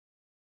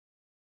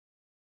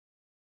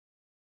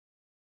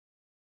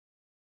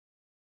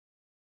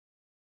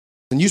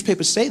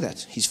newspapers say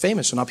that. He's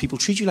famous, so now people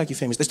treat you like you're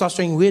famous. They start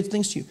saying weird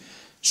things to you.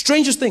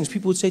 Strangest things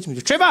people would say to me.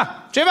 Trevor,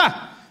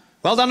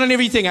 well done on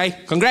everything,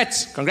 eh?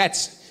 Congrats.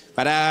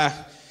 But,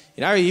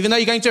 even though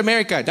you're going to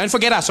America, don't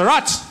forget us, all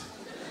right?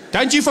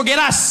 Don't you forget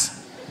us.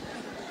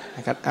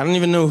 I don't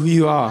even know who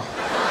you are.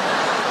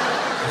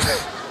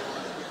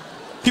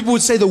 People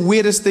would say the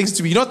weirdest things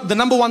to me. You know what the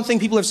number one thing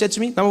people have said to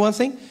me? Number one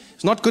thing?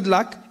 It's not good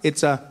luck.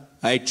 It's,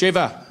 hey,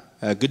 Trevor,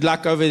 good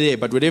luck over there.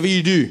 But whatever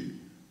you do,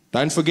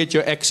 don't forget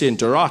your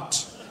accent, all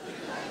right?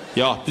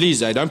 Yeah, please,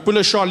 don't pull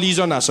a Charlize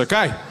on us,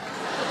 okay?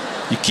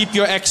 You keep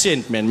your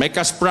accent, man. Make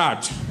us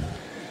proud.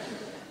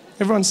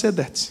 Everyone said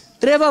that.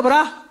 Trevor,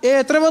 brah.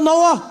 Hey, Trevor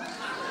Noah.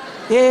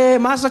 Hey,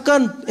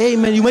 Masakan. Hey,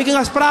 man, you're making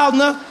us proud,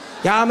 no?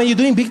 Yeah, man, you're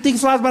doing big things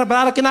for us, but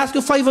brother, can I ask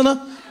you a favor,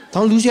 no?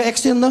 Don't lose your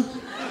accent, no?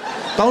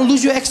 Don't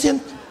lose your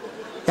accent.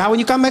 Yeah, when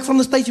you come back from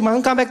the States, you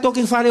mustn't come back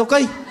talking funny,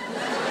 okay?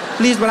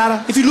 Please,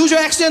 brother. If you lose your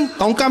accent,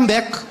 don't come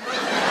back.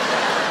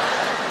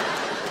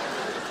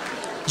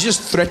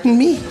 Just threaten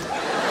me?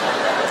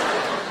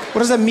 What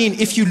does that mean,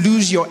 if you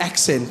lose your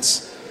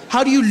accent?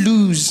 How do you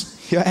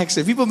lose your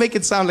accent? People make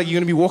it sound like you're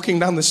going to be walking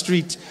down the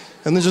street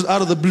and then just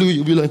out of the blue,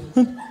 you'll be like,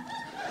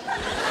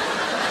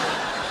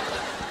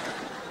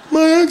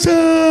 my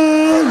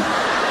accent!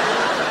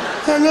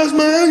 I lost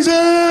my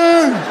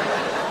accent!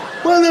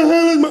 What the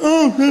hell is my...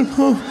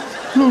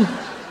 Oh.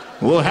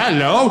 Well,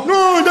 hello?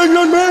 No, that's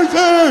not my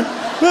accent!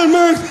 That's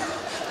my...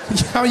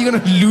 How are you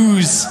going to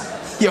lose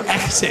your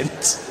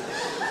accent?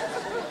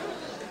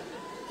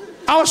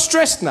 I was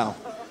stressed now.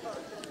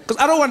 Because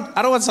I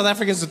don't want South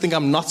Africans to think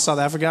I'm not South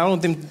African. I don't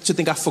want them to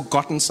think I've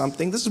forgotten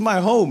something. This is my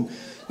home.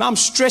 Now I'm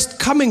stressed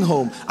coming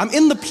home. I'm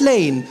in the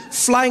plane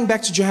flying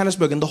back to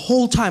Johannesburg, and the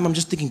whole time I'm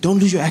just thinking, don't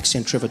lose your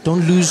accent, Trevor.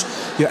 Don't lose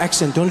your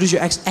accent. Don't lose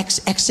your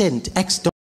accent.